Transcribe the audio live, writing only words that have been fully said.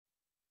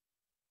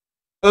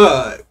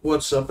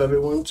What's up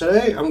everyone?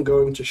 Today I'm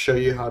going to show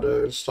you how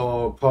to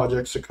install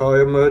Project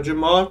Sicario Merger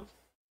mod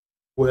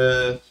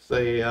with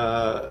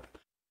a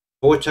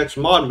Vortex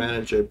mod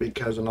manager,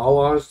 because in all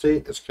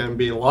honesty it's going to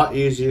be a lot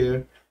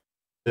easier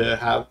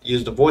to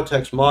use the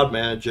Vortex mod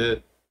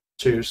manager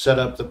to set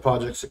up the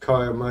Project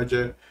Sicario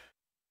merger,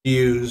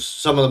 use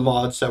some of the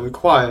mods that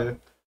require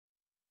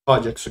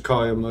Project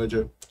Sicario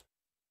merger.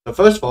 So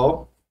first of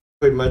all,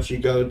 pretty much you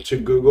go to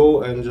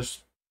Google and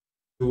just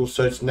Google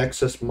search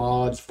Nexus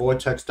Mods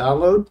Vortex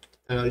download,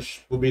 and it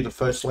will be the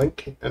first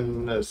link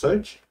in the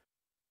search.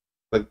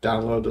 Click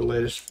download the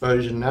latest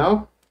version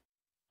now.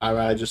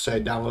 I just say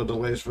download the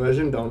latest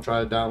version. Don't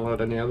try to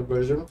download any other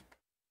version.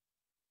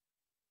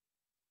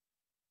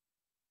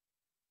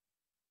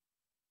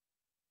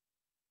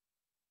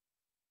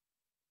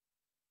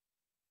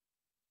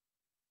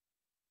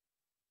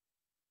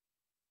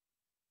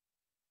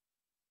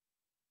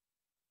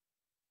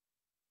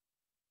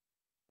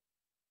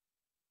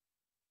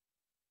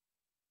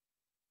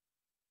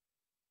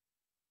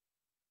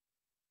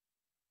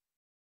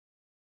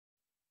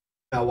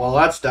 Now while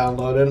that's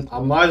downloading, I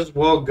might as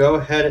well go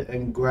ahead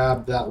and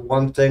grab that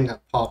one thing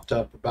that popped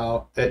up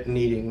about it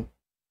needing,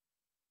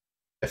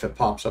 if it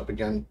pops up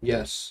again,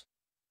 yes,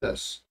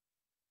 this.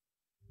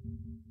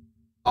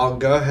 I'll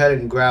go ahead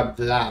and grab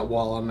that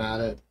while I'm at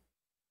it.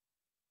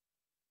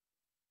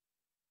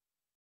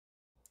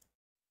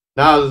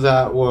 Now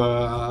that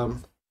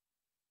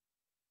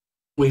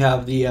we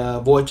have the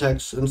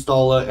Vortex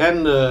installer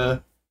and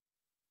the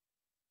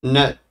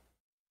net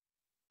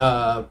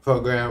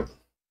program,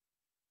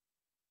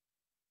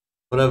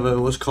 whatever it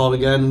was called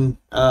again,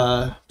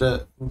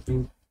 the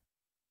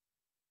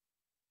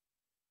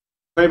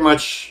pretty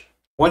much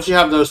once you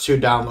have those two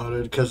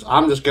downloaded, because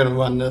I'm just gonna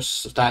run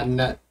that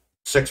net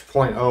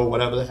 6.0,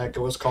 whatever the heck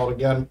it was called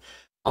again.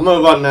 I'm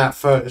gonna run that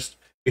first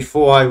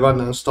before I run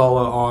the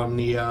installer on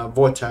the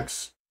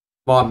Vortex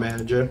mod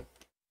manager.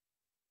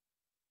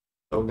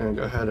 So we're gonna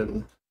go ahead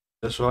and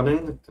just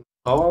running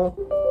install.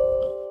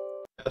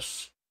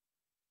 Yes.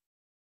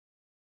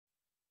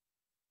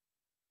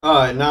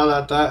 Alright, now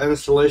that that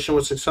installation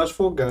was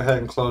successful, go ahead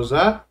and close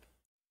that.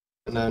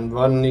 And then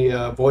run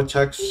the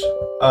Vortex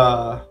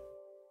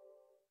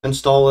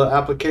installer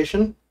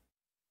application.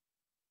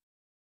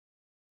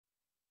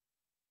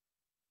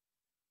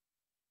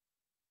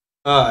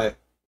 Alright,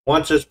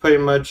 once it's pretty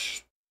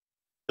much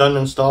done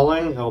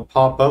installing, it'll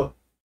pop up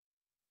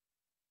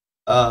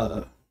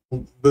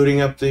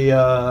booting up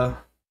the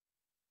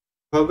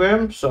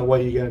program. So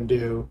what you're going to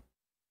do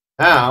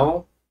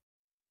now,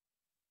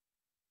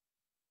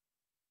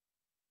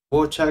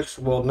 Vortex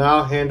will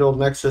now handle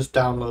Nexus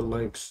download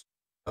links.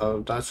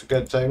 So that's a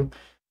good thing.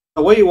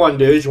 So what you want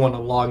to do is you want to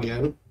log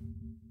in.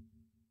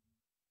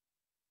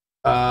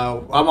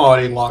 I'm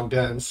already logged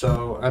in,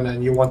 so, and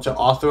then you want to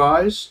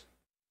authorize,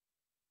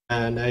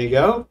 and there you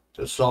go.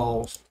 That's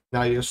all.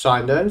 Now you're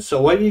signed in.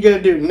 So what you're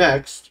gonna do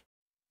next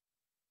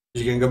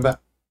is you're gonna go back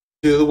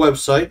to the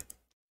website,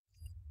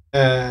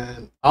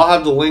 and I'll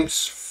have the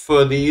links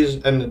for these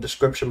in the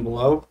description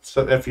below,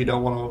 so if you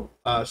don't want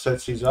to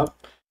search these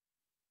up.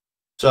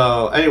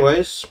 So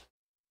anyways,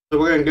 so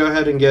we're gonna go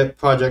ahead and get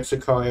Project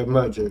Sicario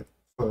merger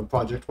for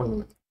Project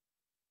Wingman.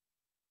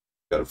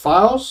 Go to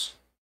files.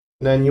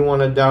 Then you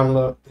want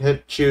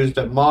to choose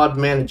the mod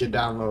manager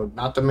download,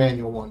 not the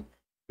manual one.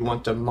 You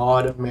want the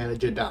mod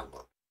manager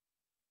download.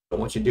 So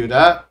once you do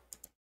that,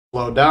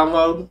 slow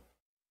download.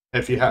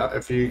 If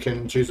you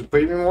can choose a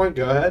premium one,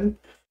 go ahead.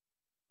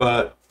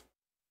 But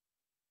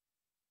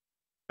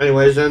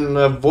anyways, then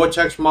the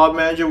Vortex mod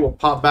manager will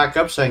pop back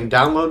up saying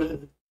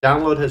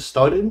download has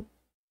started.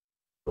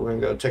 So we're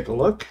gonna go take a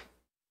look.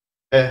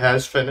 It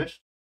has finished.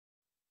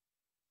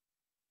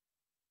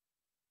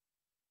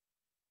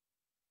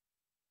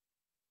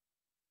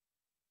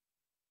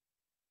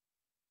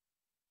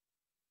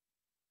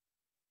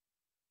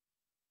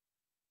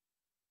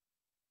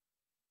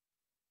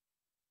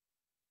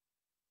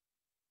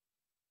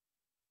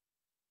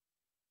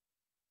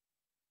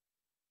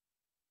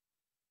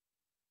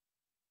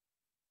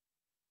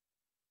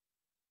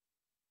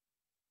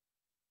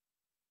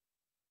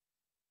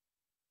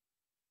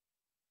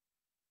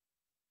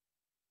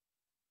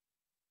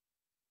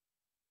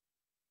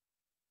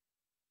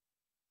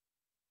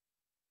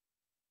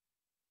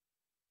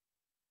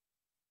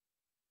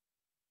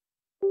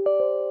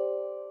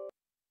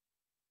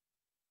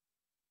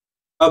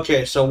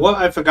 Okay, so what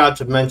I forgot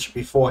to mention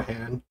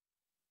beforehand,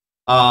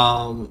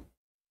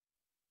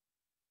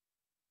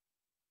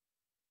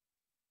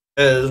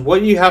 is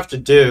what you have to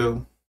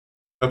do,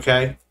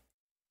 okay,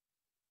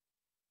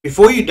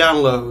 before you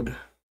download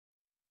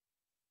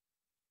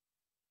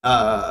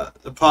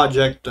the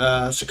Project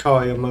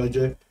Sicario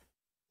merger,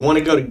 you want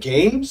to go to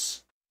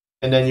Games,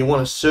 and then you want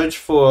to search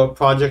for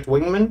Project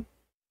Wingman,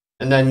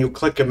 and then you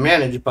click a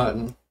Manage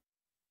button,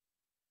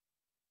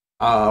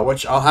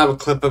 which I'll have a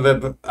clip of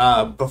it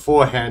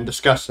beforehand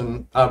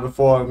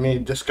before me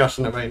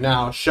discussing it right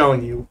now,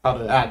 showing you how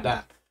to add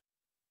that.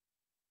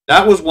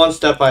 That was one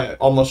step I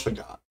almost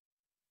forgot.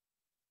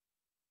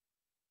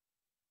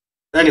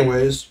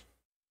 Anyways,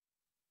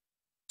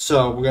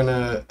 So we're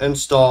gonna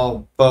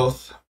install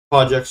both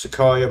Project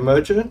Sicario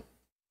Merger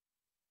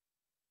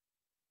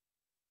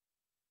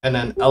and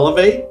then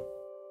Elevate.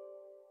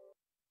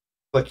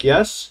 Click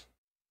yes.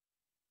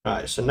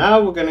 Alright, so now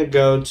we're gonna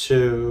go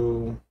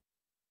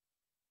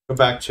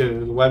back to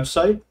the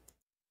website.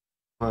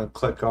 I'm gonna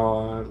click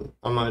on,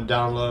 I'm gonna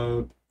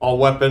download all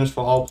weapons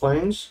for all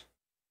planes.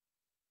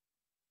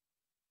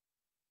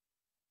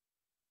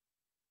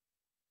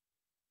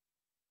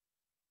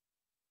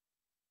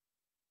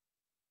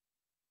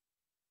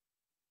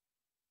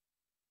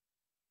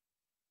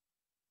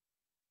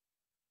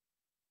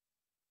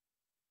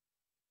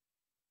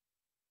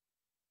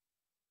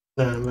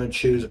 Then I'm gonna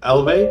choose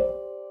Elevate.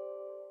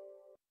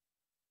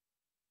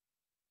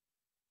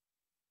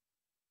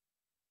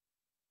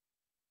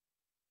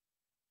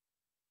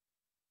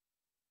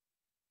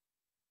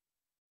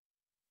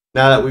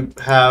 Now that we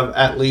have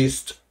at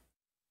least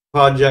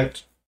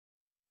Project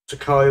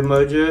Sicario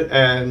Merger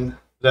and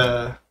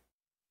the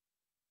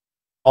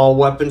all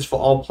weapons for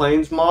all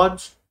planes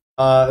mods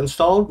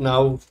installed,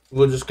 now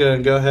we're just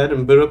gonna go ahead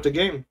and boot up the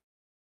game.